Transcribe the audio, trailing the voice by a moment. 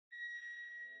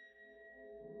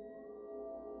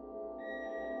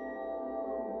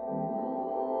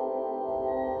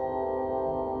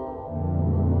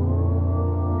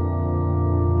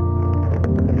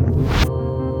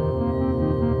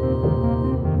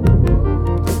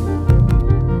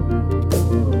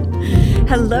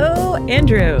Hello,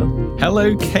 Andrew.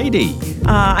 Hello, Katie.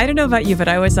 I don't know about you, but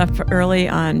I was up early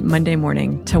on Monday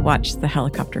morning to watch the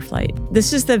helicopter flight.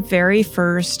 This is the very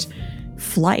first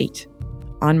flight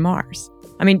on Mars.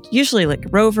 I mean, usually like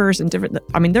rovers and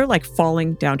they're like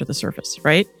falling down to the surface,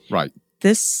 right? Right.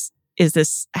 This is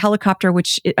this helicopter,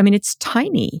 which, it's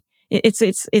tiny.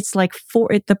 It's like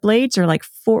the blades are like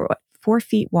 4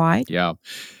 feet wide. Yeah.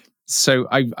 So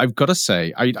I've got to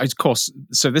say, of course,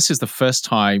 so this is the first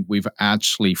time we've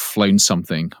actually flown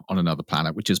something on another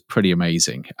planet, which is pretty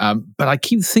amazing. But I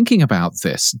keep thinking about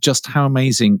this, just how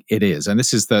amazing it is. And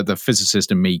this is the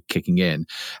physicist in me kicking in.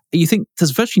 You think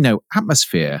there's virtually no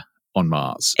atmosphere on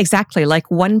Mars. Exactly, like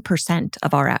 1%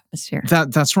 of our atmosphere.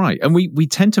 That's right. And we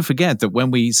tend to forget that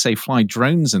when we, say, fly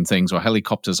drones and things or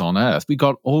helicopters on Earth, we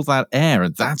got all that air,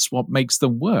 and that's what makes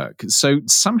them work. So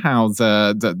somehow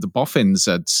the boffins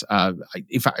at,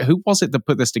 in fact, who was it that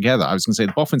put this together? I was going to say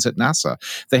the boffins at NASA.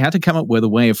 They had to come up with a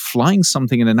way of flying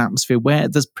something in an atmosphere where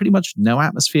there's pretty much no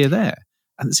atmosphere there.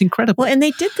 And it's incredible. Well, and they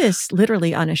did this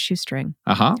literally on a shoestring.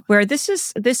 Where this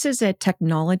is a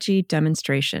technology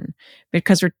demonstration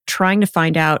because we're trying to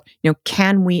find out,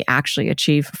 can we actually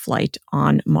achieve flight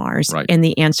on Mars? Right. And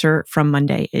the answer from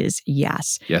Monday is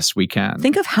yes. Yes, we can.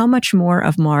 Think of how much more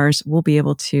of Mars we'll be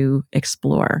able to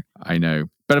explore. I know.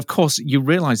 But of course, you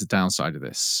realize the downside of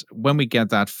this. When we get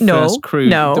that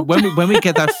when we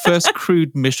get that first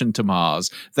crewed mission to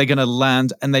Mars, they're going to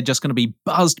land and they're just going to be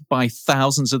buzzed by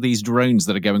thousands of these drones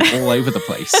that are going all over the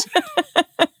place.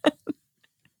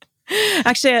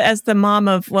 Actually, as the mom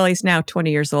of, he's now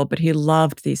 20 years old, but he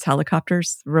loved these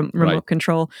helicopters, remote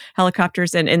control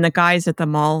helicopters. And the guys at the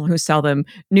mall who sell them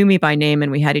knew me by name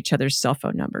and we had each other's cell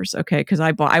phone numbers, okay? Because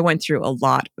I went through a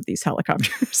lot of these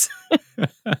helicopters.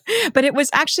 But it was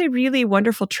actually really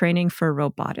wonderful training for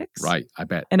robotics. Right, I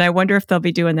bet. And I wonder if they'll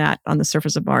be doing that on the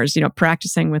surface of Mars,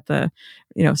 practicing with the,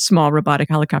 small robotic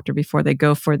helicopter before they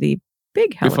go for the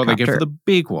big helicopter. Before they go for the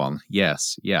big one.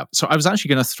 Yes. Yeah. So I was actually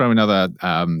going to throw another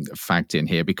fact in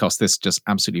here because this just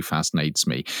absolutely fascinates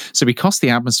me. So because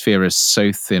the atmosphere is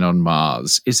so thin on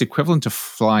Mars, it's equivalent to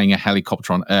flying a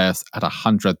helicopter on Earth at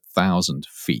 100,000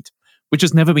 feet, which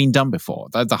has never been done before.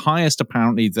 The highest,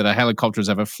 apparently, that a helicopter has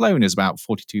ever flown is about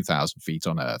 42,000 feet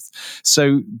on Earth.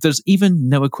 So there's even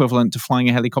no equivalent to flying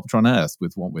a helicopter on Earth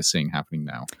with what we're seeing happening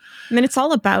now. I mean, it's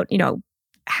all about,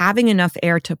 having enough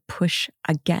air to push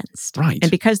against. Right. And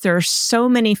because there are so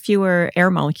many fewer air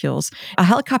molecules, a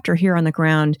helicopter here on the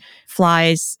ground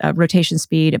flies rotation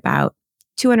speed about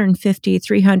 250,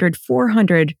 300,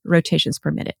 400 rotations per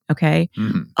minute, okay?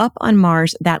 Mm-hmm. Up on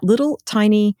Mars, that little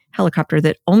tiny helicopter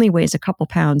that only weighs a couple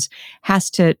pounds has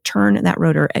to turn that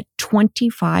rotor at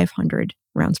 2,500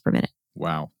 rounds per minute.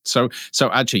 Wow. So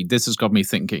actually, this has got me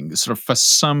thinking, sort of for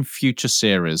some future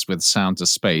series with Sounds of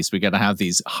Space, we're going to have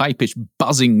these high-pitched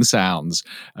buzzing sounds,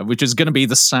 which is going to be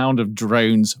the sound of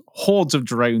drones, hordes of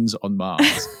drones on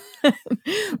Mars.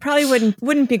 Probably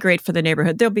wouldn't be great for the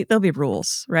neighborhood. There'll be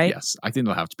rules, right? Yes, I think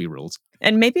there'll have to be rules.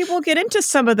 And maybe we'll get into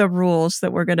some of the rules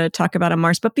that we're going to talk about on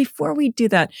Mars. But before we do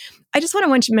that, I just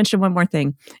want to mention one more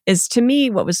thing. Is to me,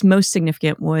 what was most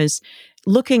significant was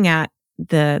looking at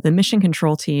the mission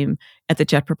control team at the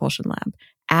Jet Propulsion Lab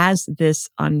as this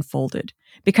unfolded.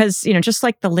 Because, just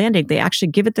like the landing, they actually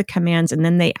give it the commands and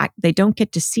then they don't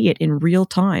get to see it in real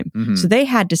time. Mm-hmm. So they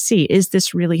had to see, is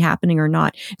this really happening or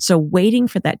not? So waiting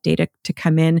for that data to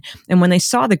come in. And when they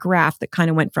saw the graph that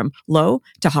kind of went from low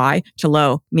to high to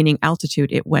low, meaning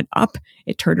altitude, it went up,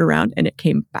 it turned around, and it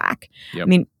came back. Yep. I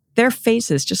mean, their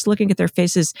faces, just looking at their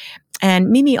faces. And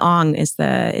Mimi Ong is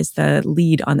the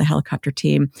lead on the helicopter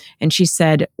team. And she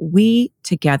said, "We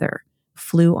together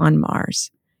flew on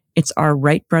Mars. It's our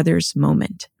Wright brothers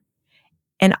moment."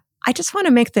 And I just want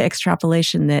to make the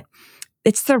extrapolation that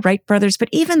it's the Wright brothers, but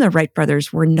even the Wright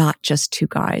brothers were not just two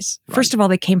guys. Right. First of all,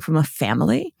 they came from a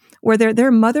family where their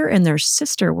mother and their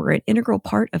sister were an integral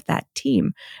part of that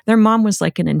team. Their mom was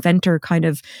like an inventor, kind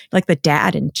of like the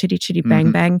dad in Chitty Chitty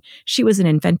Bang Bang. She was an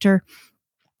inventor.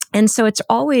 And so it's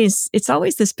always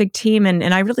this big team.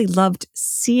 And I really loved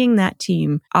seeing that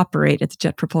team operate at the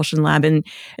Jet Propulsion Lab and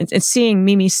seeing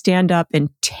Mimi stand up and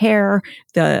tear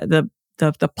the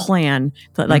plan.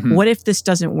 Like, what if this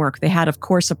doesn't work? They had, of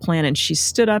course, a plan, and she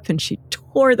stood up and she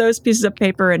tore those pieces of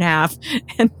paper in half.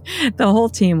 And the whole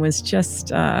team was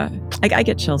just, I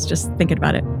get chills just thinking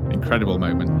about it. Incredible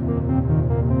moment.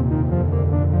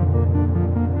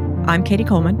 I'm Katie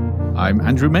Coleman. I'm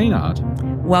Andrew Maynard.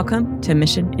 Welcome to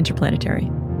Mission Interplanetary.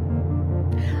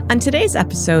 On today's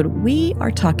episode, we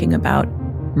are talking about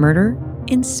murder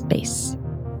in space.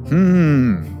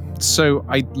 So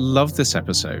I love this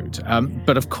episode,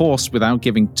 but of course, without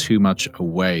giving too much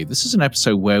away, this is an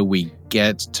episode where we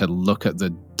get to look at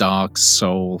the dark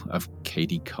soul of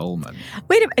Cady Coleman.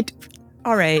 Wait a minute.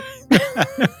 All right.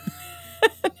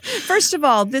 First of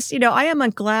all, this, I am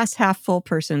a glass half full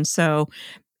person. So,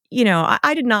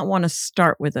 I did not want to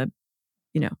start with a,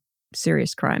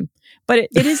 serious crime. But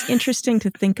it is interesting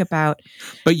to think about.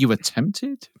 But you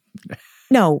attempted?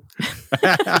 No.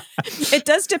 It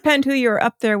does depend who you're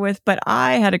up there with, but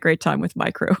I had a great time with my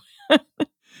crew.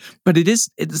 But this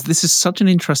is such an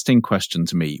interesting question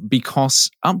to me, because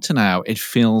up to now, it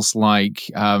feels like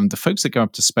the folks that go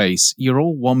up to space, you're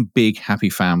all one big happy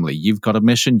family. You've got a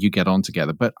mission, you get on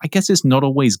together. But I guess it's not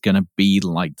always going to be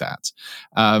like that.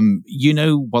 You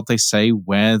know what they say,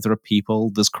 where there are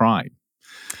people, there's crime.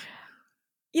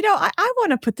 I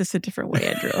want to put this a different way,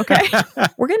 Andrew, okay?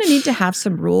 We're going to need to have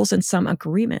some rules and some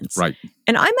agreements. Right.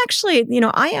 And I'm actually,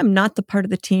 I am not the part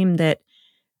of the team that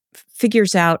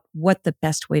figures out what the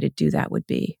best way to do that would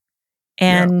be.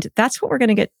 And that's what we're going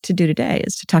to get to do today,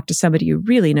 is to talk to somebody who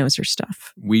really knows her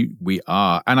stuff. We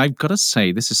are. And I've got to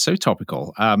say, this is so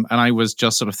topical. And I was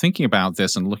just sort of thinking about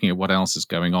this and looking at what else is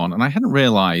going on. And I hadn't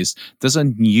realized there's a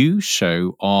new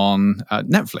show on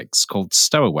Netflix called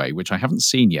Stowaway, which I haven't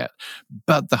seen yet.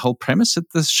 But the whole premise of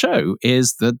the show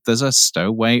is that there's a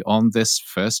stowaway on this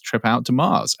first trip out to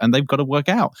Mars. And they've got to work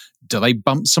out, do they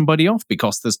bump somebody off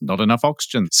because there's not enough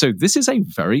oxygen? So this is a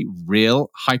very real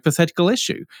hypothetical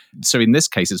issue. So in this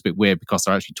case, it's a bit weird because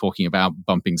they're actually talking about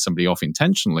bumping somebody off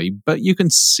intentionally, but you can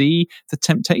see the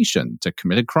temptation to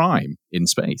commit a crime in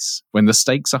space when the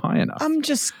stakes are high enough. I'm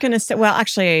just going to say, well,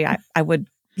 actually, I would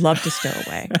love to stow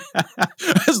away.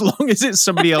 As long as it's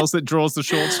somebody else that draws the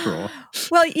short straw.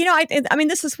 Well, I mean,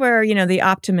 this is where, the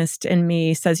optimist in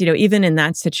me says, even in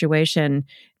that situation,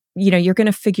 you're going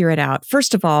to figure it out.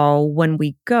 First of all, when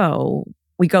we go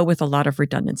with a lot of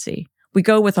redundancy. We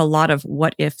go with a lot of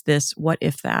what if this, what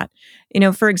if that.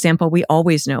 For example, we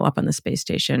always know up on the space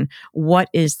station, what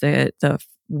is the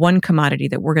one commodity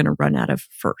that we're going to run out of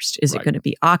first? Is it going to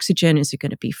be oxygen? Is it going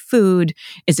to be food?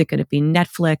 Is it going to be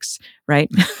Netflix? Right?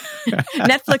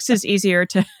 Netflix is easier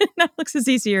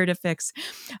to fix.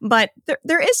 But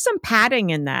there is some padding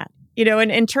in that.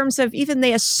 In terms of, even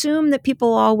they assume that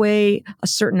people all weigh a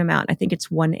certain amount. I think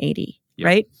it's 180,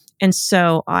 right? And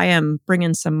so I am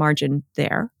bringing some margin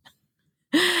there.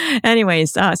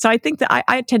 Anyways, so I think that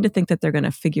I tend to think that they're going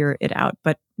to figure it out,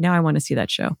 but now I want to see that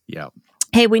show. Yeah.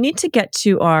 Hey, we need to get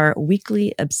to our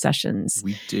weekly obsessions.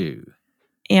 We do.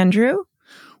 Andrew?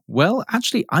 Well,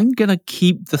 actually, I'm going to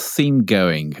keep the theme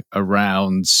going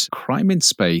around crime in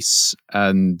space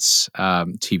and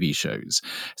TV shows.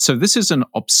 So this is an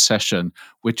obsession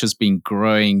which has been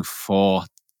growing for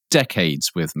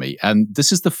decades with me. And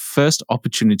this is the first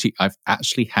opportunity I've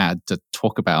actually had to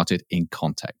talk about it in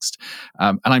context.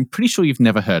 And I'm pretty sure you've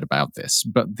never heard about this,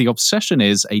 but the obsession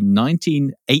is a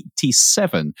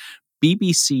 1987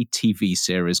 BBC TV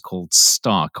series called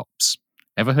Star Cops.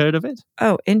 Ever heard of it?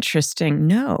 Oh, interesting.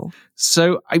 No.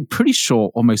 So I'm pretty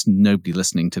sure almost nobody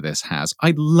listening to this has.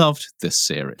 I loved this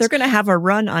series. They're going to have a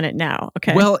run on it now.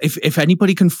 Okay. Well, if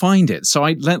anybody can find it. So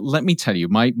let me tell you,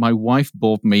 my wife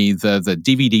bought me the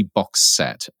DVD box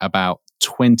set about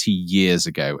 20 years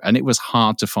ago, and it was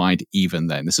hard to find even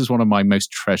then. This is one of my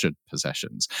most treasured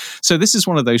possessions. So this is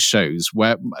one of those shows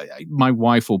where my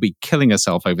wife will be killing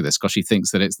herself over this because she thinks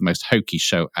that it's the most hokey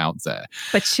show out there.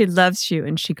 But she loves you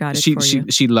and she got it for you.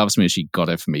 She loves me and she got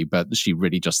it for me, but she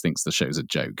really just thinks the show's a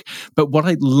joke. But what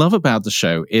I love about the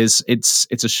show is it's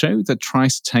a show that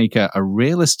tries to take a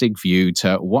realistic view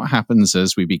to what happens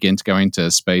as we begin to go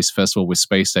into space, first of all with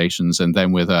space stations and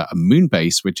then with a moon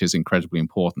base, which is incredibly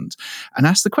important. And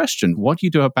ask the question, what do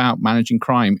you do about managing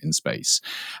crime in space?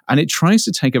 And it tries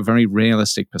to take a very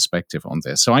realistic perspective on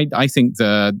this. So I think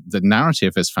the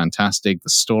narrative is fantastic. The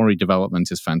story development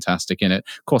is fantastic in it.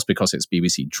 Of course, because it's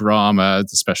BBC drama,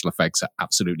 the special effects are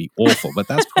absolutely awful, but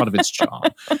that's part of its charm.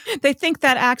 They think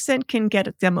that accent can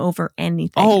get them over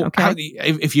anything. Oh, okay?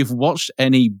 If you've watched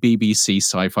any BBC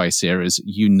sci-fi series,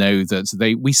 you know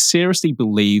that we seriously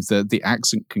believe that the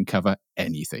accent can cover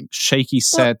anything. Shaky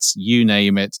sets, you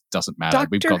name it, doesn't matter.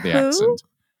 We've got the accent.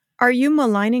 Are you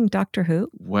maligning Doctor Who?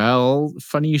 Well,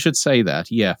 funny you should say that.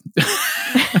 Yeah.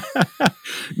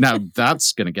 Now,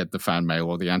 that's going to get the fan mail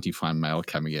or the anti-fan mail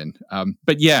coming in.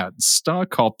 But yeah, Star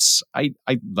Cops, I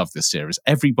love this series.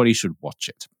 Everybody should watch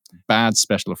it. Bad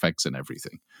special effects and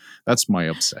everything. That's my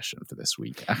obsession for this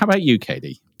week. How about you,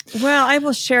 Katie? Well, I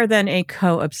will share then a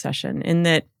co-obsession in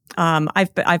that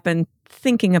I've been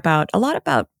thinking a lot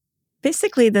about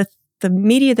basically the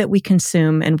media that we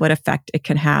consume and what effect it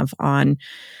can have on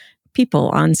people,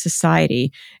 on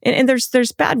society. And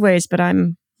there's bad ways, but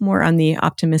I'm more on the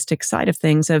optimistic side of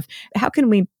things of how can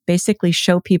we basically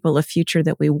show people a future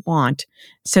that we want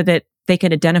so that they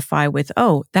can identify with,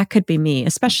 oh, that could be me,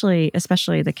 especially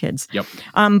the kids. Yep.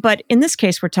 But in this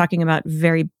case, we're talking about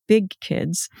very big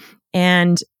kids.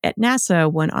 And at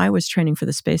NASA, when I was training for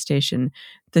the space station,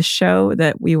 the show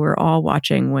that we were all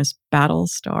watching was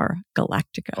Battlestar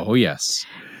Galactica. Oh, yes.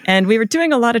 And we were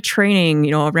doing a lot of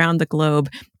training, around the globe,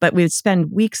 but we would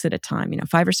spend weeks at a time,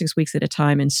 5 or 6 weeks at a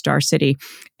time in Star City.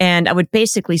 And I would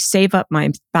basically save up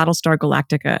my Battlestar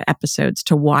Galactica episodes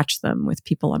to watch them with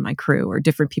people on my crew or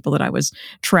different people that I was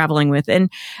traveling with.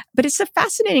 But it's a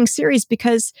fascinating series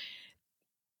because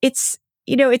it's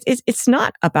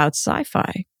not about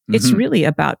sci-fi. It's really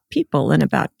about people and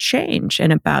about change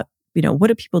and about, what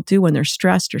do people do when they're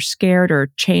stressed or scared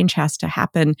or change has to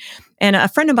happen? And a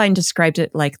friend of mine described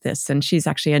it like this, and she's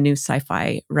actually a new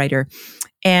sci-fi writer.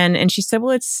 And she said,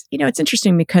 well, it's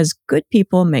interesting because good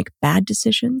people make bad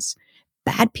decisions.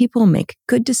 Bad people make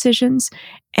good decisions.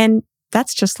 And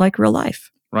that's just like real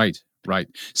life. Right.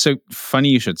 So funny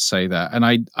you should say that.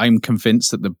 And I'm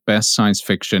convinced that the best science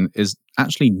fiction is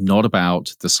actually not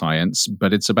about the science,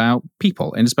 but it's about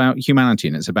people and it's about humanity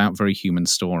and it's about very human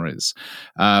stories.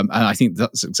 And I think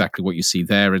that's exactly what you see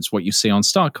there. It's what you see on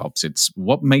Star Cops. It's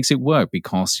what makes it work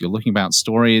because you're looking about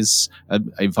stories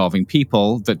involving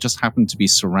people that just happen to be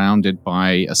surrounded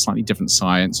by a slightly different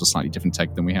science or slightly different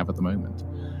tech than we have at the moment.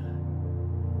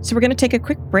 So we're going to take a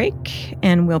quick break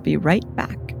and we'll be right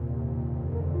back.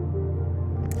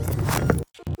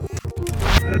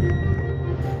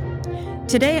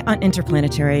 Today on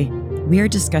Interplanetary, we are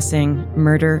discussing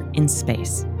murder in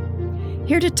space.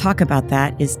 Here to talk about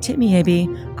that is Timiebe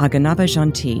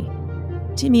Aganaba-Janti.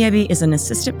 Timiebe is an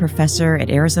assistant professor at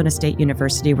Arizona State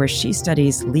University where she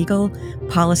studies legal,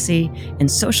 policy, and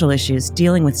social issues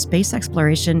dealing with space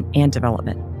exploration and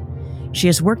development. She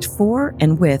has worked for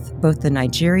and with both the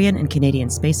Nigerian and Canadian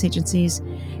space agencies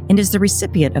and is the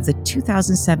recipient of the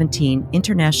 2017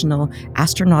 International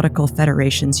Astronautical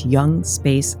Federation's Young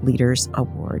Space Leaders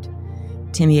Award.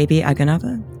 Timiebe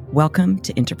Aganaba, welcome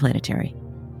to Interplanetary.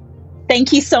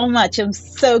 Thank you so much. I'm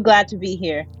so glad to be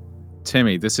here.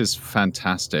 Timmy, this is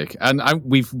fantastic. And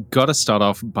we've got to start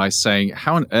off by saying,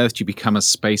 how on earth do you become a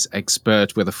space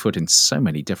expert with a foot in so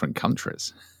many different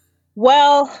countries?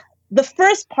 Well, the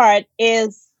first part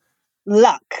is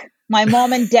luck. My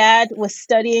mom and dad were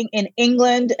studying in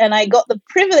England, and I got the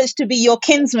privilege to be your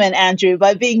kinsman, Andrew,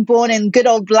 by being born in good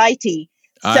old Blighty.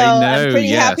 So I'm pretty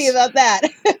happy about that.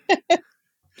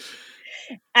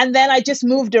 And then I just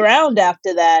moved around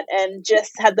after that and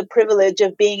just had the privilege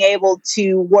of being able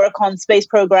to work on space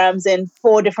programs in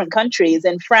 4 different countries,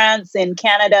 in France, in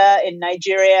Canada, in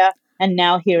Nigeria, and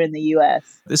now here in the US.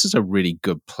 This is a really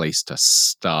good place to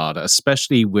start,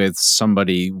 especially with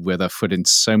somebody with a foot in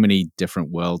so many different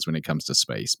worlds when it comes to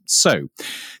space. So,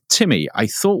 Timmy, I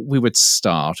thought we would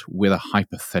start with a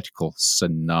hypothetical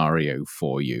scenario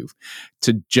for you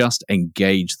to just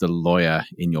engage the lawyer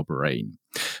in your brain.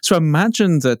 So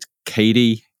imagine that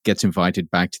Katie gets invited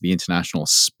back to the International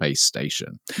Space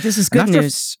Station. This is good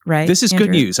news, right? This is Andrew?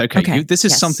 good news. Okay. This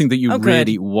is something that you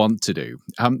really want to do.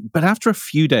 But after a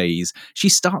few days, she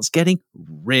starts getting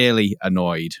really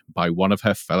annoyed by one of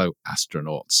her fellow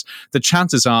astronauts. The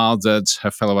chances are that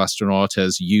her fellow astronaut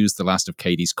has used the last of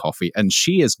Katie's coffee and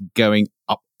she is going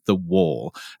up the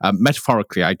wall.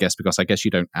 Metaphorically, I guess, because I guess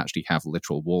you don't actually have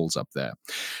literal walls up there.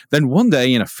 Then one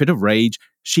day, in a fit of rage,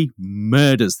 she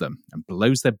murders them and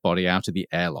blows their body out of the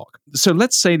airlock. So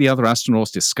let's say the other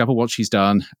astronauts discover what she's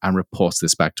done and reports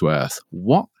this back to Earth.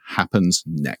 What happens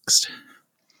next?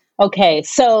 Okay,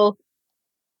 so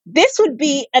this would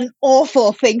be an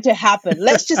awful thing to happen.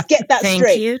 Let's just get that straight.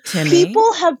 Thank you, Timmy.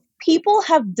 People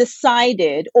have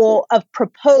decided or have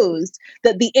proposed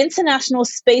that the International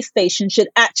Space Station should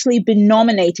actually be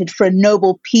nominated for a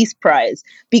Nobel Peace Prize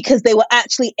because they were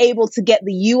actually able to get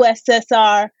the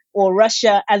USSR or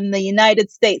Russia and the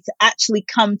United States to actually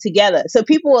come together. So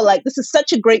people were like, this is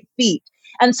such a great feat.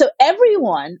 And so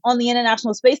everyone on the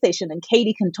International Space Station, and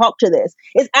Katie can talk to this,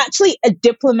 is actually a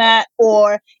diplomat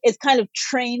or is kind of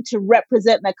trained to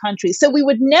represent their country. So we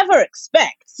would never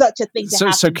expect such a thing to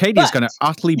happen. So Katie's going to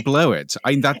utterly blow it.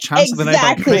 I mean, that chance of the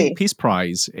Nobel Peace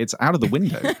Prize, it's out of the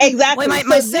window. Exactly. Well,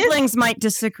 my siblings might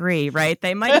disagree, right?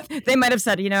 They might have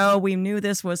said, we knew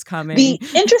this was coming. The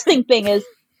interesting thing is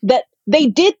that they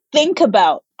did think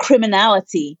about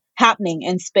criminality happening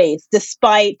in space,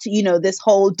 despite, this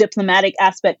whole diplomatic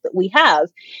aspect that we have.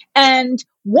 And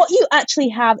what you actually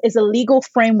have is a legal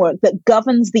framework that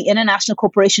governs the International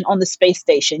Corporation on the Space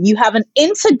Station. You have an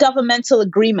intergovernmental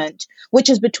agreement, which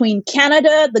is between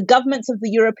Canada, the governments of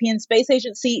the European Space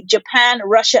Agency, Japan,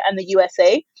 Russia, and the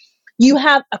USA. You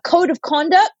have a code of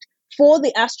conduct for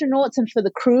the astronauts and for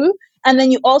the crew. And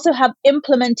then you also have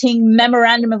implementing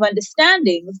memorandum of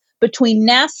understandings between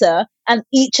NASA and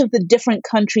each of the different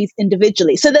countries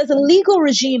individually. So there's a legal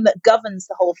regime that governs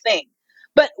the whole thing.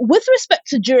 But with respect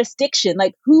to jurisdiction,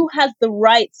 like who has the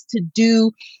rights to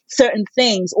do certain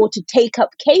things or to take up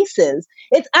cases,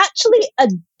 it's actually a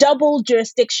double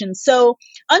jurisdiction. So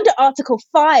under Article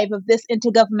 5 of this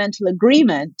intergovernmental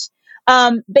agreement,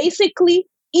 basically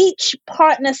each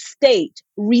partner state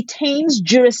retains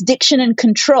jurisdiction and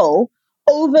control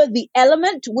over the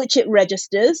element which it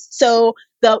registers. So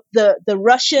the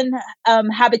Russian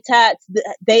habitats,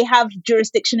 they have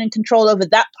jurisdiction and control over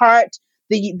that part.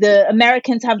 The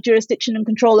Americans have jurisdiction and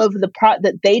control over the part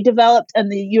that they developed,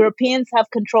 and the Europeans have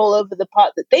control over the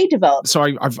part that they developed. So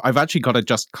I've actually got to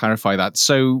just clarify that.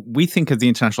 So we think of the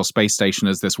International Space Station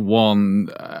as this one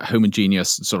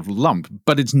homogeneous sort of lump,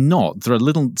 but it's not. There are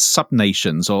little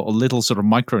subnations or little sort of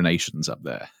micronations up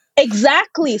there.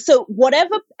 Exactly. So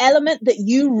whatever element that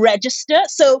you register,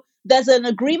 so there's an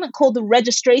agreement called the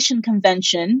Registration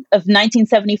Convention of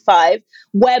 1975,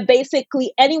 where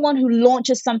basically anyone who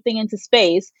launches something into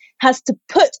space has to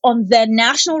put on their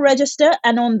national register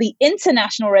and on the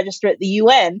international register at the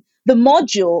UN the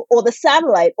module or the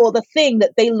satellite or the thing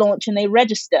that they launch and they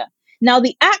register. Now,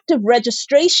 the act of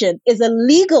registration is a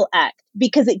legal act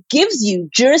because it gives you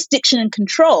jurisdiction and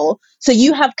control. So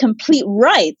you have complete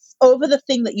rights over the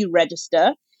thing that you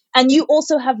register. And you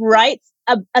also have rights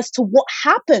as to what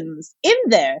happens in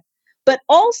there. But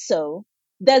also,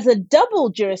 there's a double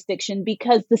jurisdiction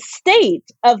because the state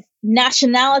of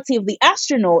nationality of the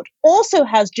astronaut also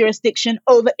has jurisdiction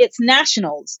over its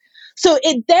nationals. So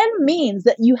it then means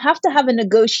that you have to have a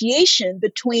negotiation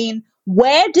between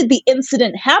where did the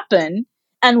incident happen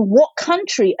and what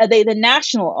country are they the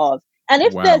national of. And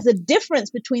if there's a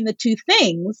difference between the two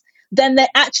things, then there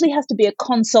actually has to be a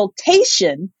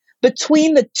consultation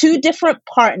between the two different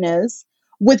partners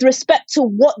with respect to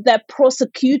what their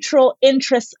prosecutorial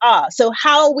interests are. So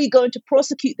how are we going to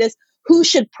prosecute this? Who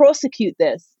should prosecute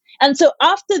this? And so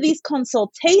after these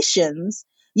consultations,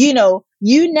 you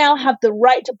now have the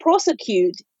right to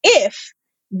prosecute if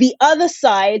the other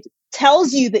side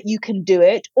tells you that you can do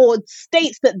it or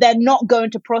states that they're not going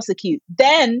to prosecute.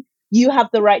 Then you have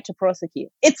the right to prosecute.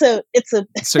 It's a.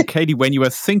 So, Katie, when you were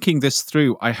thinking this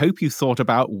through, I hope you thought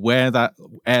about where that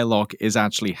airlock is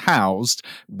actually housed,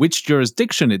 which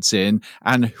jurisdiction it's in,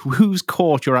 and whose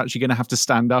court you're actually going to have to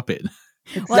stand up in.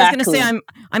 Exactly. Well, I was going to say,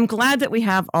 I'm glad that we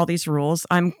have all these rules.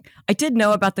 I did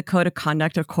know about the code of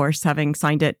conduct, of course, having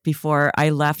signed it before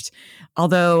I left,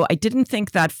 although I didn't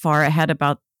think that far ahead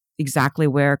about exactly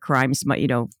where crimes might,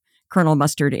 Colonel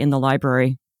Mustard in the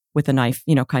library with a knife,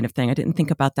 kind of thing. I didn't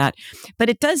think about that. But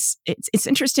it's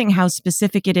interesting how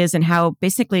specific it is and how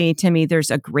basically, Timmy,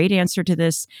 there's a great answer to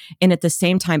this. And at the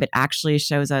same time, it actually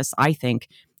shows us, I think,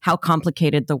 how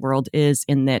complicated the world is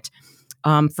in that,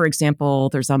 for example,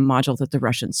 there's a module that the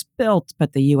Russians built,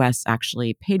 but the U.S.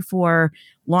 actually paid for,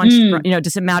 launched,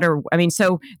 does it matter? I mean,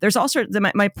 so there's all sorts,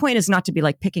 my point is not to be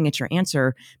like picking at your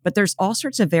answer, but there's all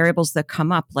sorts of variables that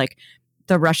come up, like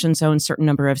the Russians own a certain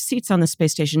number of seats on the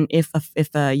space station. If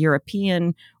a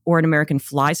European or an American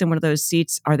flies in one of those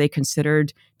seats, are they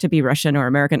considered to be Russian or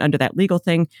American under that legal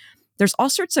thing? There's all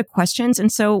sorts of questions.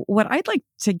 And so what I'd like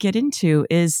to get into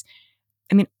is,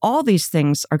 all these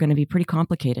things are going to be pretty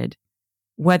complicated,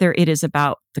 whether it is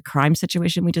about the crime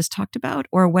situation we just talked about,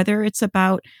 or whether it's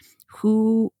about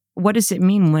what does it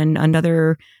mean when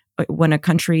a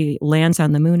country lands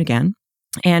on the moon again?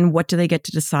 And what do they get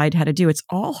to decide how to do? It's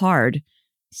all hard.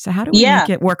 So how do we make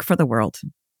it work for the world?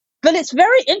 But it's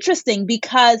very interesting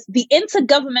because the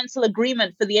Intergovernmental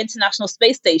Agreement for the International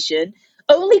Space Station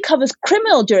only covers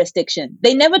criminal jurisdiction.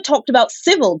 They never talked about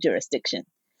civil jurisdiction.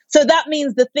 So that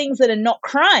means the things that are not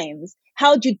crimes,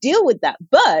 how do you deal with that?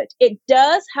 But it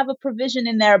does have a provision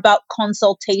in there about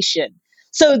consultation.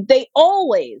 So it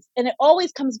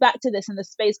always comes back to this in the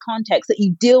space context, that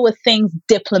you deal with things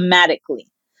diplomatically.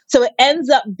 So it ends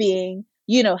up being,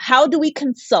 how do we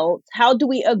consult? How do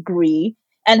we agree?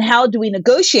 And how do we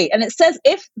negotiate? And it says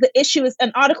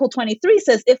and Article 23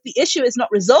 says, if the issue is not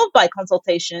resolved by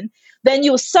consultation, then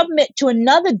you'll submit to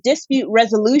another dispute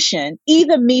resolution,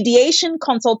 either mediation,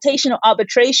 consultation, or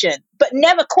arbitration, but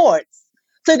never courts.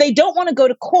 So they don't want to go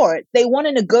to court. They want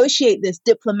to negotiate this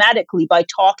diplomatically by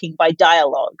talking, by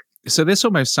dialogue. So this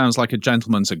almost sounds like a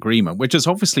gentleman's agreement, which has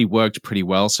obviously worked pretty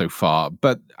well so far.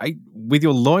 But with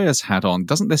your lawyer's hat on,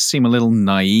 doesn't this seem a little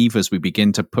naive as we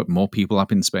begin to put more people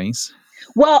up in space?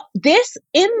 Well, this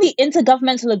in the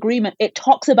intergovernmental agreement, it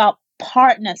talks about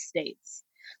partner states.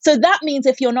 So that means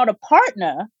if you're not a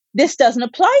partner, this doesn't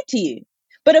apply to you.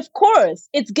 But of course,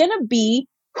 it's going to be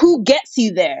who gets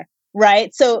you there,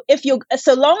 right? So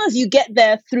so long as you get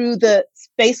there through the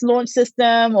space launch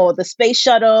system or the space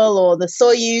shuttle or the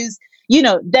Soyuz,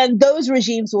 then those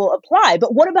regimes will apply.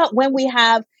 But what about when we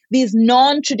have these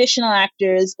non-traditional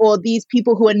actors or these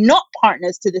people who are not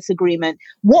partners to this agreement?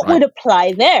 What would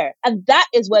apply there? And that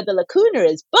is where the lacuna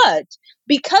is. But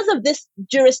because of this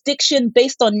jurisdiction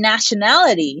based on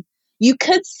nationality, you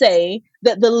could say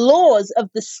that the laws of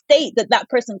the state that that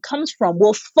person comes from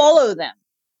will follow them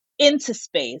into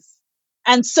space.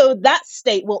 And so that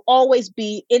state will always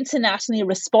be internationally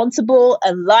responsible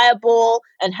and liable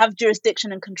and have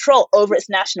jurisdiction and control over its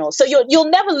nationals. So you'll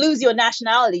never lose your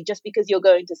nationality just because you're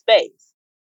going to space.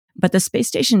 But the space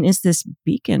station is this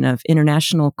beacon of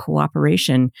international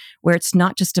cooperation where it's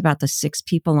not just about the 6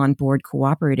 people on board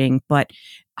cooperating, but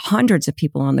hundreds of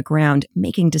people on the ground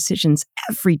making decisions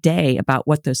every day about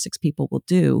what those 6 people will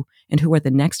do and who are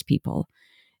the next people.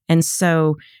 And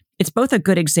so it's both a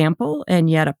good example and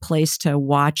yet a place to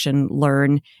watch and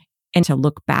learn and to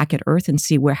look back at Earth and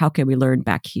see how can we learn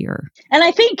back here. And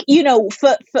I think,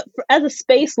 for as a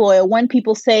space lawyer, when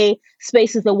people say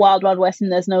space is the wild, wild west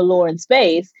and there's no law in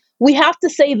space, we have to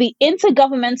say the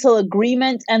intergovernmental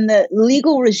agreement and the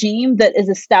legal regime that is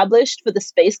established for the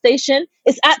space station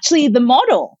is actually the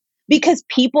model, because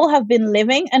people have been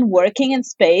living and working in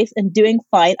space and doing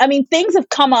fine. I mean, things have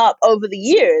come up over the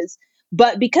years,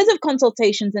 but because of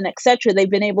consultations and etc., they've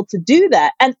been able to do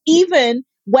that. And even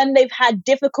when they've had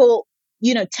difficult,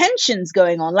 tensions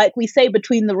going on, like we say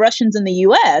between the Russians and the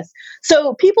US.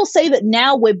 So people say that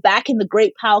now we're back in the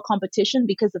great power competition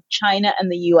because of China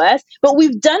and the US, but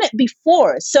we've done it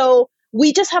before. So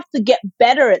we just have to get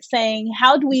better at saying,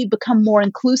 how do we become more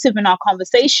inclusive in our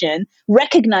conversation,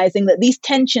 recognizing that these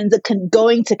tensions are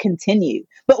going to continue,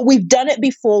 but we've done it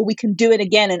before, we can do it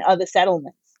again in other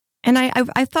settlements. And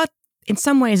I thought in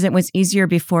some ways it was easier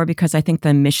before because I think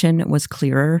the mission was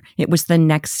clearer. It was the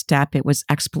next step. It was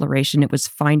exploration. It was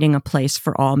finding a place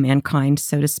for all mankind,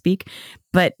 so to speak.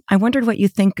 But I wondered what you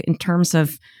think in terms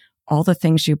of all the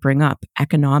things you bring up,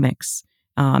 economics,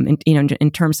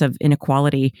 in terms of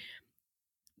inequality.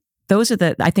 Those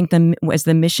are I think as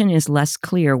the mission is less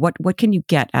clear, what can you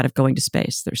get out of going to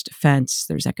space? There's defense,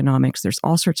 there's economics, there's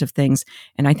all sorts of things.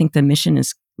 And I think the mission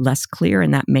is less clear,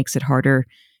 and that makes it harder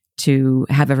to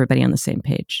have everybody on the same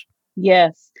page.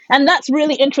 Yes. And that's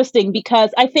really interesting because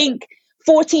I think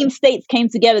 14 states came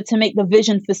together to make the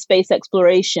vision for space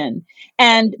exploration.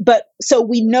 But so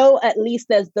we know at least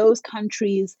there's those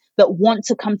countries that want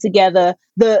to come together.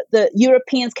 The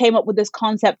Europeans came up with this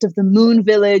concept of the moon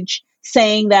village,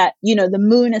 saying that, the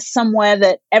moon is somewhere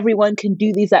that everyone can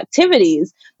do these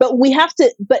activities. But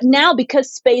now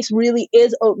because space really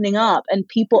is opening up and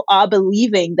people are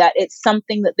believing that it's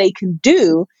something that they can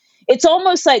do, it's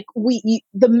almost like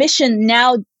the mission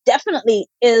now definitely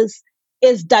is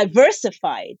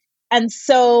diversified. And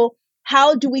so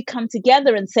how do we come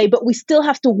together and say, but we still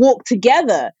have to walk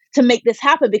together to make this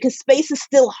happen, because space is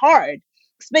still hard.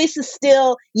 Space is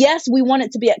still, yes, we want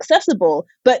it to be accessible,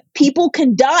 but people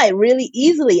can die really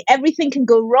easily. Everything can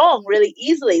go wrong really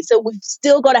easily. So we've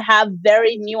still got to have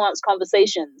very nuanced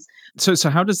conversations. So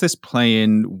how does this play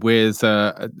in with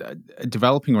a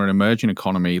developing or an emerging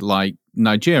economy like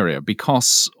Nigeria?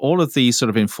 Because all of these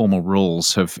sort of informal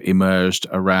rules have emerged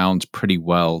around pretty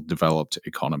well-developed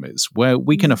economies where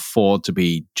we can afford to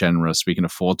be generous, we can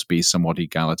afford to be somewhat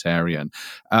egalitarian.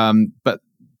 But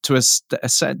to a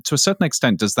certain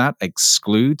extent, does that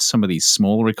exclude some of these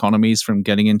smaller economies from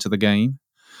getting into the game?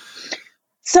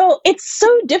 So it's so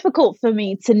difficult for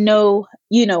me to know,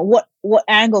 what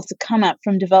angle to come at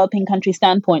from developing country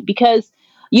standpoint, because,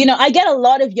 I get a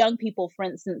lot of young people, for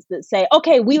instance, that say,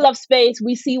 okay, we love space.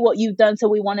 We see what you've done, so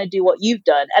we want to do what you've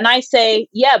done. And I say,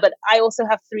 yeah, but I also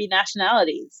have 3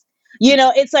 nationalities.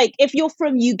 It's like if you're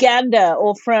from Uganda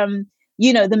or from,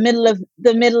 the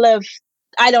middle of,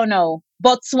 I don't know,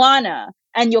 Botswana,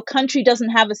 and your country doesn't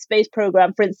have a space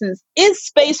program, for instance, is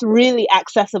space really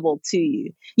accessible to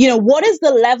you? What is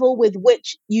the level with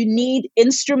which you need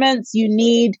instruments, you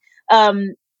need,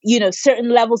 certain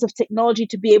levels of technology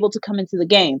to be able to come into the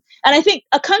game? And I think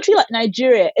a country like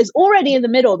Nigeria is already in the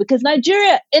middle, because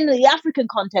Nigeria in the African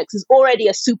context is already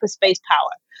a super space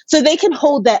power. So they can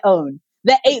hold their own.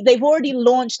 They've already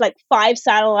launched like 5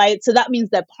 satellites. So that means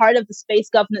they're part of the space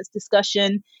governance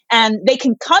discussion, and they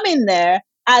can come in there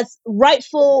as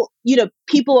rightful,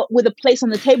 people with a place on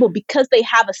the table because they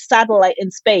have a satellite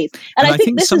in space. And I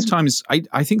think sometimes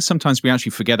I think sometimes we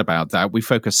actually forget about that. We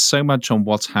focus so much on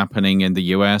what's happening in the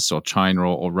US or China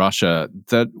or Russia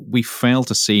that we fail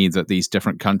to see that these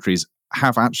different countries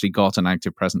have actually got an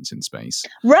active presence in space.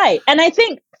 Right. And I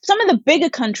think some of the bigger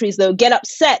countries, though, get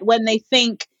upset when they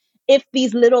think if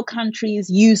these little countries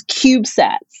use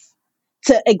CubeSats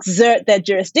to exert their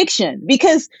jurisdiction,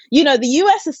 because, the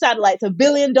US's satellites are $1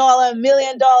 billion, $1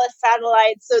 million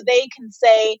satellites. So they can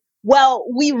say, well,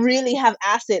 we really have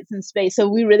assets in space, so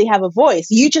we really have a voice.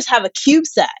 You just have a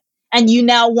CubeSat and you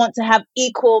now want to have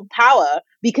equal power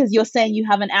because you're saying you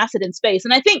have an asset in space.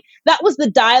 And I think that was the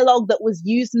dialogue that was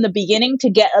used in the beginning to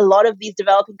get a lot of these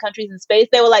developing countries in space.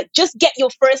 They were like, just get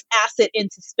your first asset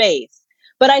into space.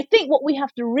 But I think what we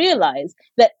have to realize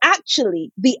that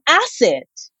actually the asset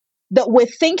that we're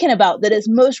thinking about that is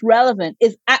most relevant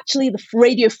is actually the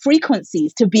radio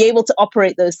frequencies to be able to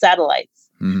operate those satellites.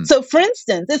 Mm-hmm. So for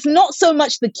instance, it's not so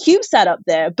much the CubeSat up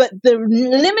there, but the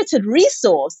limited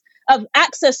resource of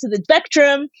access to the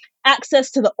spectrum,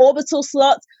 access to the orbital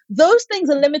slots. Those things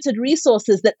are limited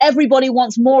resources that everybody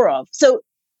wants more of. So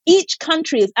each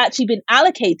country has actually been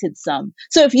allocated some.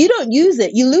 So if you don't use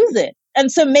it, you lose it.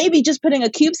 And so maybe just putting a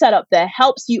CubeSat up there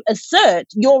helps you assert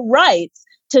your rights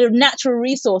to natural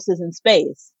resources in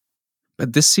space.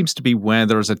 But this seems to be where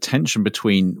there is a tension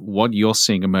between what you're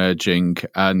seeing emerging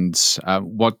and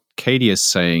what Katie is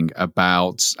saying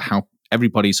about how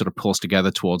everybody sort of pulls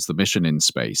together towards the mission in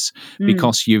space,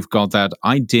 because you've got that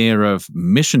idea of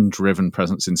mission-driven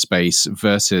presence in space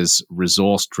versus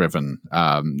resource-driven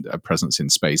presence in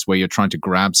space, where you're trying to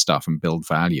grab stuff and build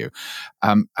value.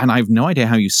 And I have no idea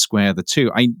how you square the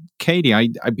two. Katie,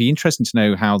 I'd be interested to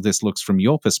know how this looks from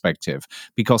your perspective,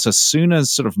 because as soon as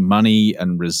sort of money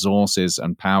and resources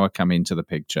and power come into the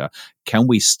picture, can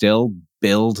we still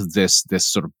build this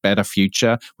sort of better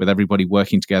future with everybody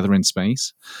working together in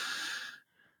space?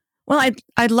 Well,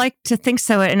 I'd like to think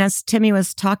so. And as Timmy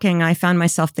was talking, I found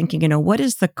myself thinking, what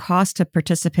is the cost of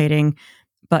participating?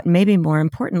 But maybe more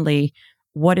importantly,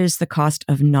 what is the cost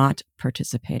of not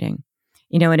participating?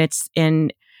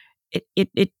 And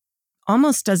it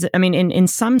almost does it. I mean, in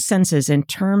some senses, in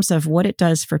terms of what it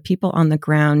does for people on the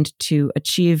ground to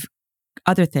achieve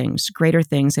other things, greater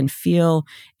things, and feel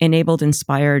enabled,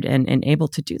 inspired, and able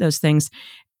to do those things,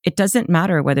 it doesn't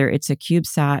matter whether it's a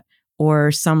CubeSat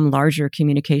or some larger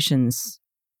communications,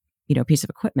 piece of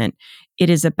equipment.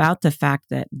 It is about the fact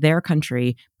that their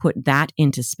country put that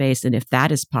into space. And if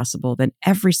that is possible, then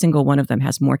every single one of them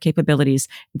has more capabilities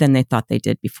than they thought they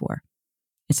did before.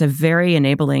 It's a very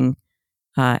enabling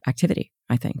activity,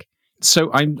 I think.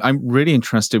 So I'm really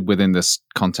interested within this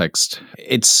context.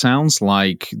 It sounds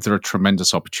like there are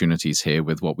tremendous opportunities here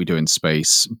with what we do in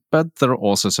space, but there are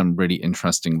also some really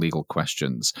interesting legal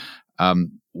questions.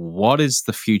 What is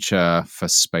the future for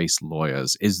space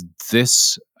lawyers? Is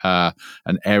this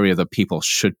an area that people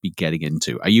should be getting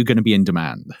into? Are you going to be in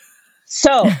demand?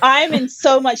 So I'm in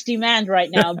so much demand right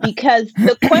now because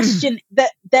the question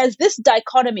that there's this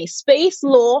dichotomy. Space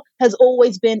law has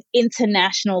always been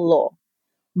international law.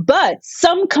 But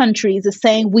some countries are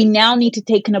saying we now need to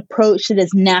take an approach that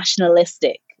is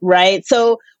nationalistic, right?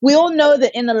 So we all know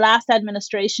that in the last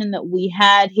administration that we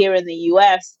had here in the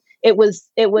US, it was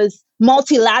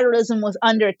multilateralism was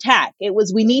under attack. It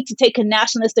was, we need to take a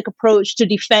nationalistic approach to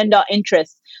defend our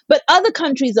interests. But other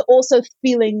countries are also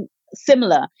feeling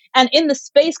similar. And in the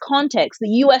space context, the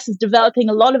US is developing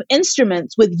a lot of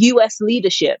instruments with US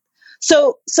leadership.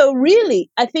 So really,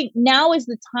 I think now is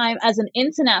the time as an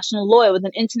international lawyer with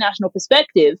an international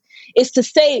perspective is to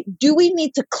say, do we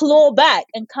need to claw back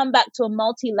and come back to a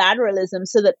multilateralism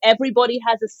so that everybody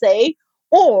has a say?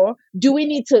 Or do we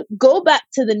need to go back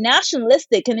to the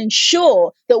nationalistic and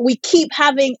ensure that we keep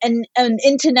having an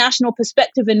international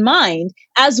perspective in mind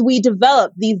as we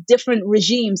develop these different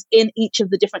regimes in each of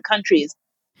the different countries?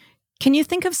 Can you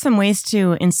think of some ways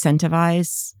to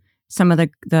incentivize some of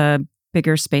the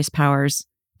bigger space powers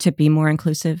to be more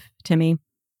inclusive, Timmy?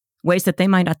 Ways that they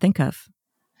might not think of.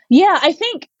 Yeah, I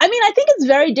think it's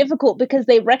very difficult because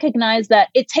they recognize that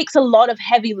it takes a lot of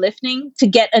heavy lifting to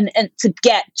get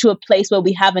to a place where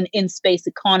we have an in-space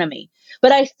economy.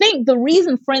 But I think the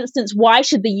reason, for instance, why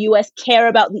should the US care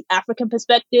about the African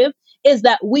perspective is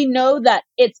that we know that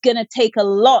it's going to take a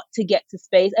lot to get to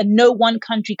space and no one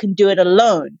country can do it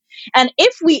alone. And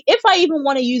if I even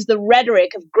want to use the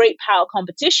rhetoric of great power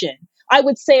competition, I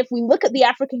would say if we look at the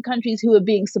African countries who are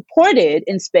being supported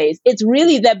in space, it's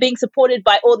really they're being supported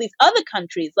by all these other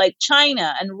countries like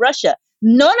China and Russia.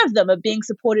 None of them are being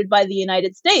supported by the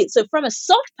United States. So from a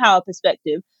soft power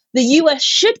perspective, the US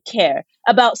should care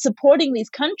about supporting these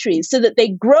countries so that they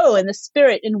grow in the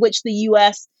spirit in which the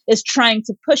US is trying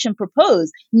to push and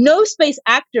propose. No space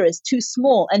actor is too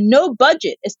small and no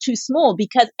budget is too small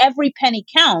because every penny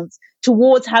counts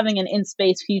towards having an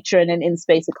in-space future and an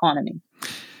in-space economy.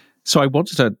 So I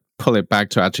wanted to pull it back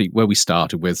to actually where we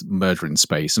started with Murder in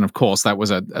Space. And of course, that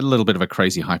was a little bit of a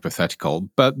crazy hypothetical,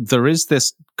 but there is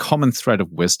this common thread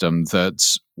of wisdom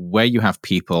that where you have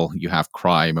people, you have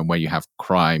crime, and where you have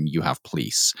crime, you have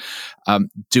police.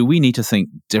 Do we need to think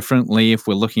differently if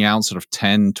we're looking out sort of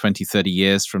 10, 20, 30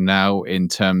 years from now in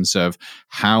terms of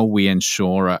how we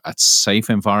ensure a safe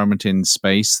environment in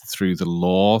space through the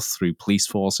law, through police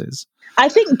forces? I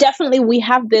think definitely we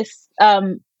have this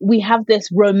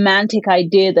romantic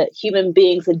idea that human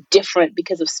beings are different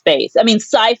because of space. I mean,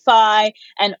 sci-fi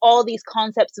and all these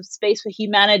concepts of space for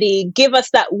humanity give us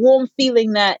that warm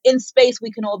feeling that in space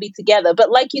we can all be together.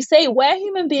 But like you say, where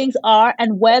human beings are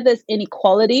and where there's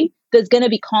inequality, there's going to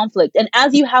be conflict. And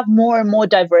as you have more and more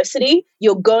diversity,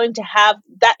 you're going to have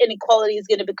that inequality is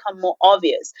going to become more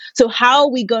obvious. So how are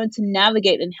we going to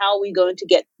navigate and how are we going to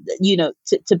get,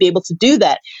 to be able to do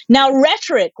that? Now,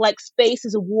 rhetoric like space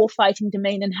is a war-fighting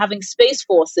domain and having space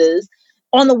forces,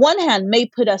 on the one hand, may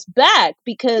put us back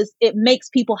because it makes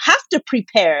people have to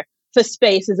prepare for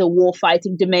space as a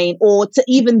war-fighting domain or to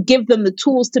even give them the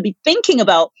tools to be thinking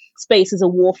about space as a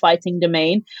war-fighting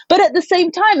domain. But at the same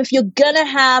time, if you're going to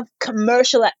have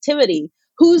commercial activity,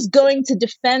 who's going to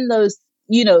defend those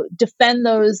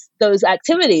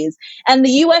activities? And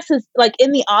the US is like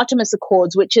in the Artemis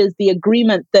Accords, which is the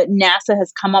agreement that NASA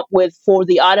has come up with for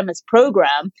the Artemis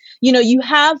program. You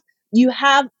have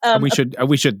and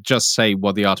we should just say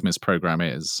what the Artemis program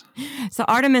is. So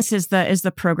Artemis is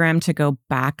the program to go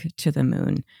back to the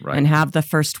moon and have the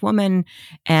first woman,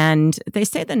 and they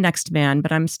say the next man,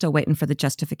 but I'm still waiting for the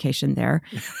justification there.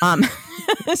 To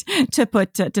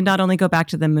not only go back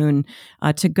to the moon,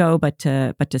 to go but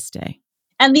to stay.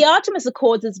 And the Artemis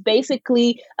Accords is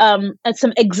basically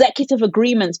some executive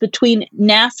agreements between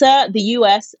NASA, the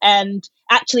US, and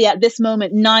actually at this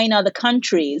moment, 9 other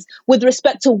countries with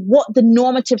respect to what the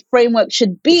normative framework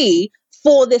should be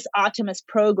for this Artemis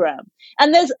program.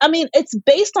 And it's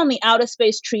based on the Outer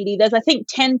Space Treaty. There's, I think,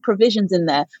 10 provisions in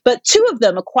there, but 2 of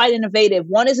them are quite innovative.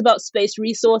 One is about space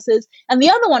resources, and the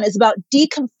other one is about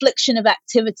deconfliction of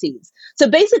activities. So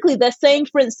basically, they're saying,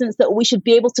 for instance, that we should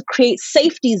be able to create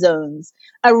safety zones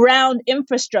around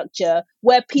infrastructure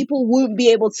where people won't be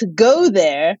able to go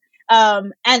there.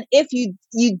 And if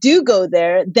you do go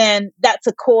there, then that's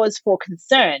a cause for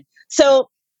concern. So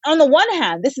on the one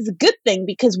hand, this is a good thing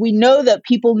because we know that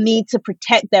people need to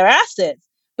protect their assets.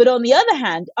 But on the other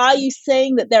hand, are you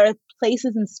saying that there are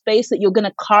places in space that you're going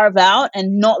to carve out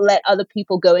and not let other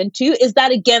people go into? Is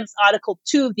that against Article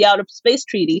 2 of the Outer Space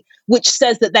Treaty, which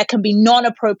says that there can be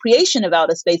non-appropriation of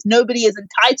outer space? Nobody is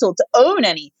entitled to own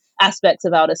any aspects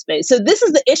of outer space. So this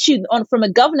is the issue from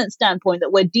a governance standpoint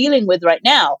that we're dealing with right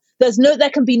now. There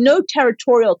can be no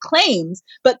territorial claims,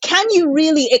 but can you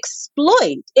really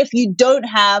exploit if you don't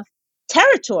have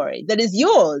territory that is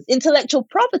yours, intellectual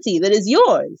property that is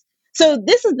yours? So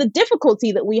this is the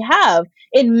difficulty that we have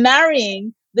in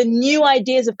marrying the new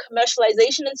ideas of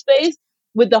commercialization in space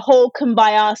with the whole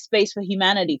Kumbaya space for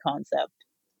humanity concept.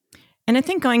 And I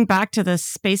think going back to the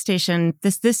space station,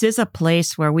 this is a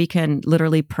place where we can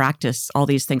literally practice all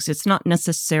these things. It's not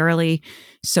necessarily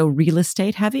so real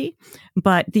estate heavy,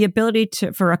 but the ability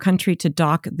for a country to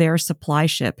dock their supply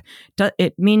ship,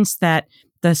 it means that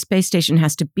the space station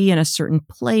has to be in a certain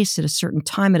place at a certain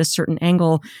time at a certain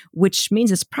angle, which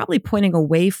means it's probably pointing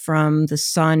away from the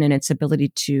sun and its ability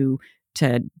to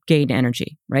gain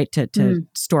energy, right? To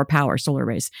store power, solar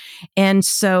rays. And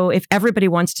so if everybody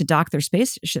wants to dock their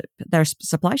spaceship, their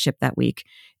supply ship that week,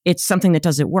 it's something that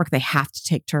doesn't work. They have to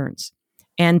take turns.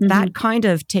 And that kind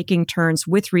of taking turns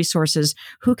with resources,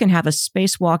 who can have a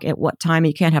spacewalk at what time?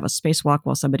 You can't have a spacewalk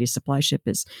while somebody's supply ship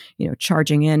is,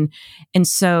 charging in. And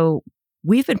so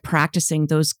we've been practicing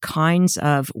those kinds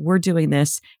of, we're doing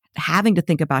this, having to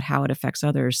think about how it affects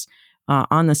others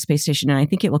on the space station. And I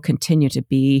think it will continue to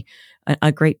be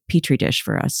a great petri dish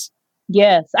for us.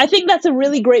 Yes, I think that's a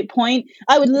really great point.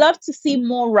 I would love to see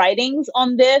more writings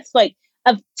on this,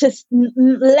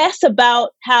 less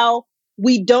about how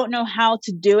we don't know how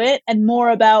to do it and more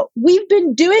about we've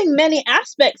been doing many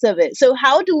aspects of it. So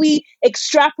how do we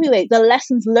extrapolate the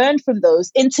lessons learned from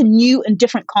those into new and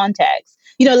different contexts?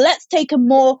 Let's take a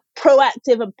more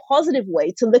proactive and positive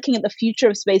way to looking at the future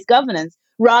of space governance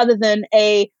rather than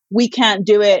we can't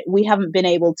do it, we haven't been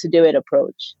able to do it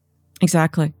approach.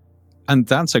 Exactly. And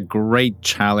that's a great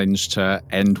challenge to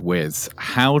end with.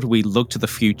 How do we look to the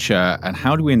future, and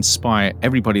how do we inspire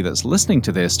everybody that's listening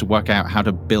to this to work out how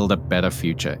to build a better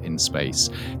future in space?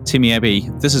 Timi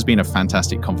Ebbi, this has been a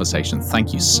fantastic conversation.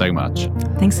 Thank you so much.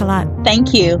 Thanks a lot.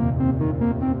 Thank you.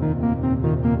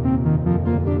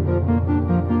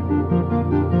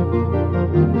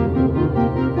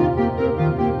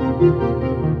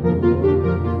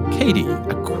 Katie,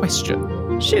 a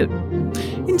question. Shoot.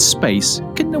 In space,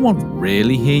 can no one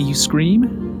really hear you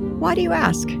scream? Why do you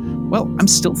ask? Well, I'm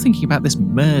still thinking about this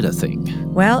murder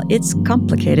thing. Well, it's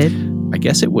complicated. I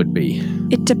guess it would be.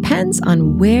 It depends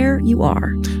on where you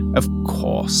are. Of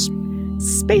course.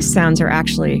 Space sounds are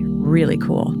actually really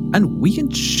cool. And we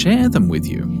can share them with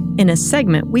you. In a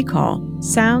segment we call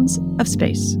Sounds of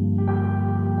Space.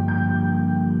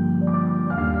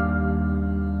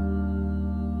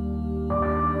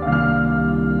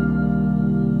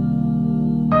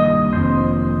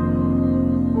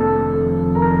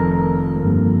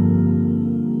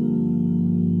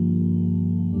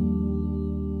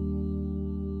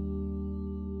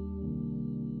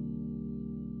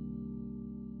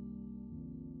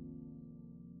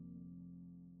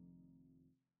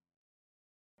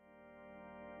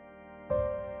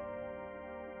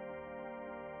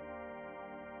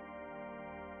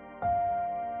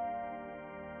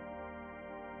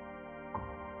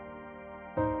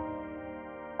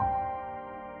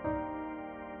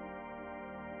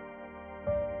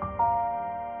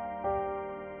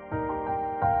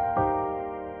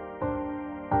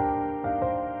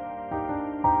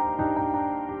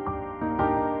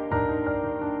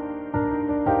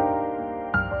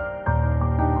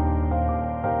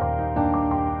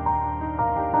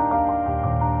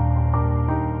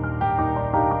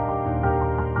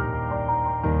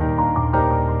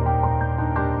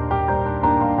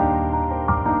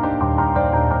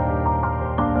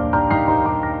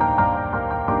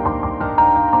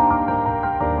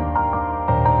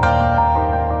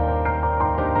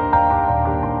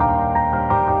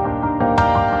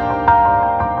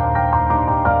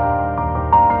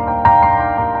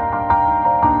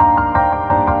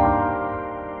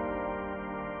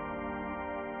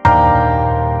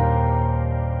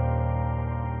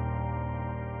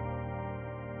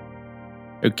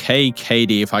 Okay,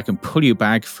 Katie, if I can pull you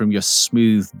back from your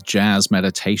smooth jazz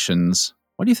meditations,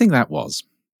 what do you think that was?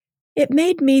 It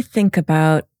made me think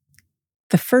about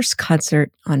the first concert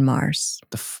on Mars.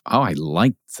 Oh, I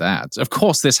like that. Of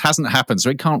course, this hasn't happened, so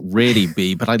it can't really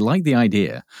be, but I like the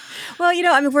idea. Well,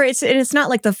 I mean, where it's not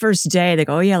like the first day they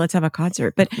go, oh, yeah, let's have a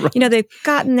concert. But, Right. They've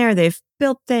gotten there, they've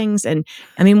built things. And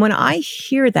I mean, when I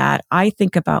hear that, I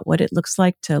think about what it looks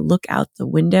like to look out the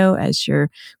window as you're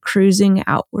cruising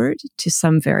outward to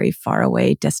some very far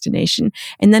away destination.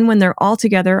 And then when they're all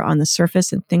together on the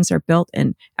surface and things are built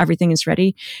and everything is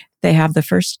ready, they have the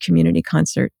first community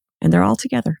concert and they're all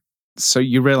together. So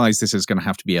you realize this is going to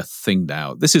have to be a thing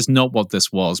now. This is not what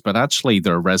this was, but actually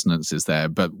there are resonances there.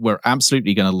 But we're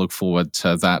absolutely going to look forward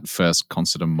to that first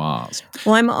concert on Mars.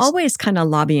 Well, I'm always kind of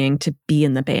lobbying to be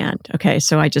in the band. Okay,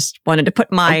 so I just wanted to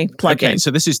put my plug in. Okay,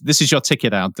 so this is your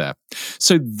ticket out there.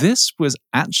 So this was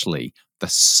actually the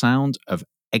sound of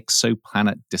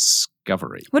exoplanet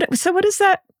discovery. What does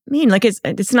that mean? Like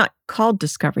it's not called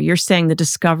discovery. You're saying the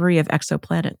discovery of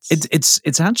exoplanets.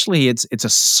 It's actually a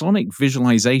sonic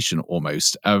visualization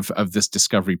almost of this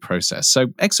discovery process. So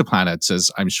exoplanets, as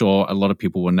I'm sure a lot of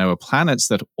people will know, are planets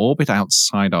that orbit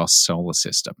outside our solar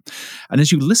system. And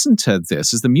as you listen to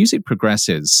this, as the music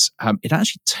progresses, it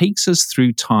actually takes us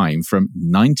through time from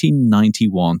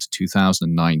 1991 to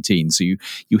 2019. So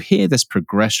you hear this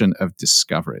progression of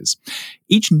discoveries.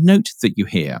 Each note that you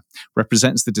hear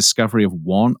represents the discovery of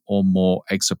one or more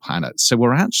exoplanets. So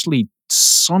we're actually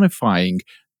sonifying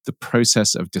the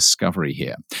process of discovery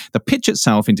here. The pitch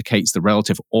itself indicates the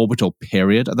relative orbital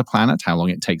period of the planet, how long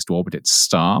it takes to orbit its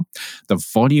star. The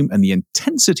volume and the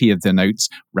intensity of the notes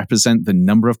represent the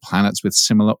number of planets with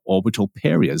similar orbital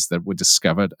periods that were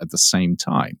discovered at the same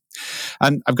time.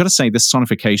 And I've got to say, this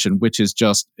sonification, which is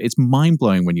it's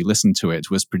mind-blowing when you listen to it,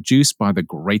 was produced by the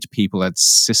great people at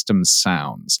System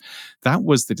Sounds. That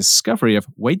was the discovery of,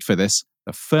 wait for this,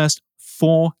 the first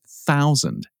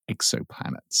 4,000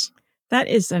 exoplanets. That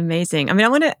is amazing. I mean, I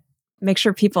want to make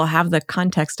sure people have the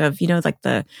context of, like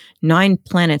the 9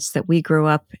 planets that we grew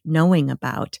up knowing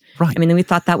about. Right. I mean, we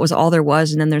thought that was all there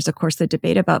was. And then there's, of course, the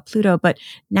debate about Pluto. But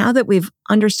now that we've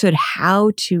understood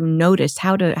how to notice,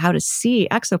 how to see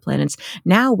exoplanets,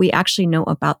 now we actually know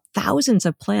about thousands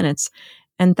of planets.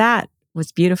 And that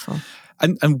was beautiful.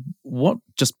 And what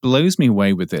just blows me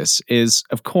away with this is,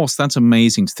 of course, that's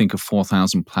amazing to think of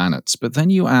 4,000 planets. But then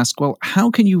you ask, well,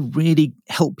 how can you really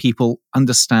help people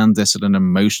understand this at an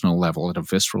emotional level, at a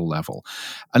visceral level?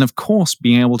 And of course,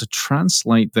 being able to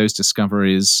translate those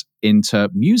discoveries into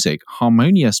music,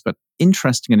 harmonious but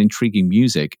interesting and intriguing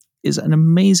music, is an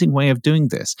amazing way of doing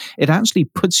this. It actually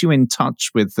puts you in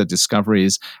touch with the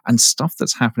discoveries and stuff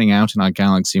that's happening out in our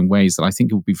galaxy in ways that I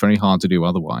think it would be very hard to do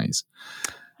otherwise.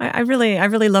 I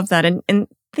really love that. And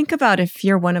think about if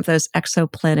you're one of those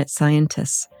exoplanet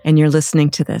scientists and you're listening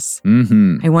to this.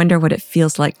 Mm-hmm. I wonder what it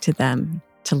feels like to them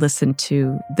to listen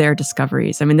to their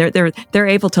discoveries. I mean, they're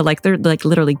able to they're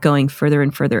literally going further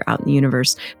and further out in the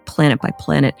universe, planet by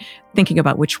planet, thinking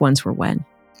about which ones were when.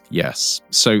 Yes.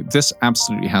 So this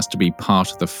absolutely has to be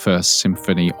part of the first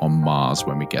symphony on Mars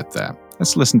when we get there.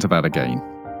 Let's listen to that again.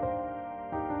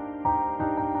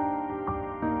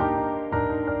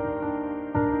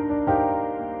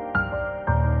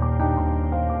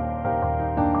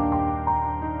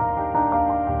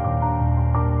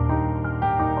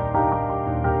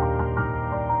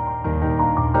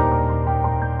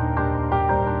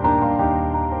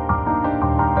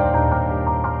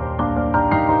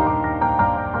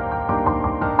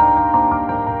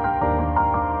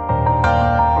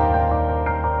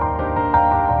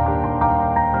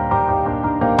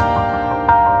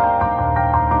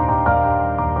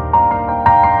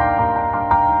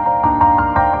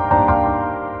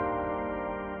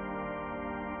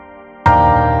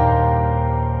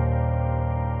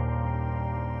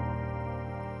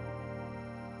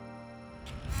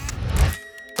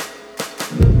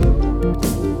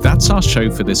 That's our show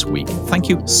for this week. Thank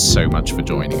you so much for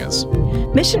joining us.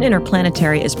 Mission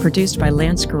Interplanetary is produced by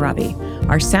Lance Garabi.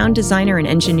 Our sound designer and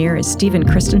engineer is Stephen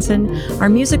Christensen. Our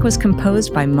music was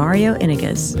composed by Mario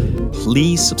Inigas.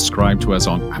 Please subscribe to us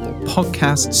on Apple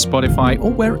Podcasts, Spotify,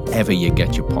 or wherever you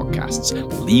get your podcasts.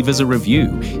 Leave us a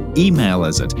review. Email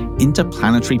us at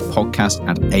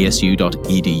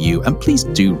interplanetarypodcast@asu.edu. And please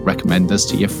do recommend us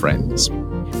to your friends.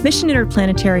 Mission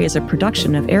Interplanetary is a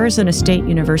production of Arizona State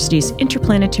University's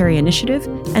Interplanetary Initiative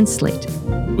and Slate.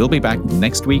 We'll be back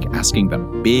next week asking the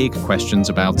big questions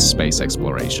about space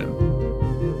exploration.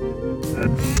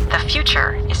 The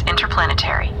future is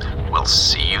interplanetary. We'll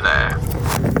see you there.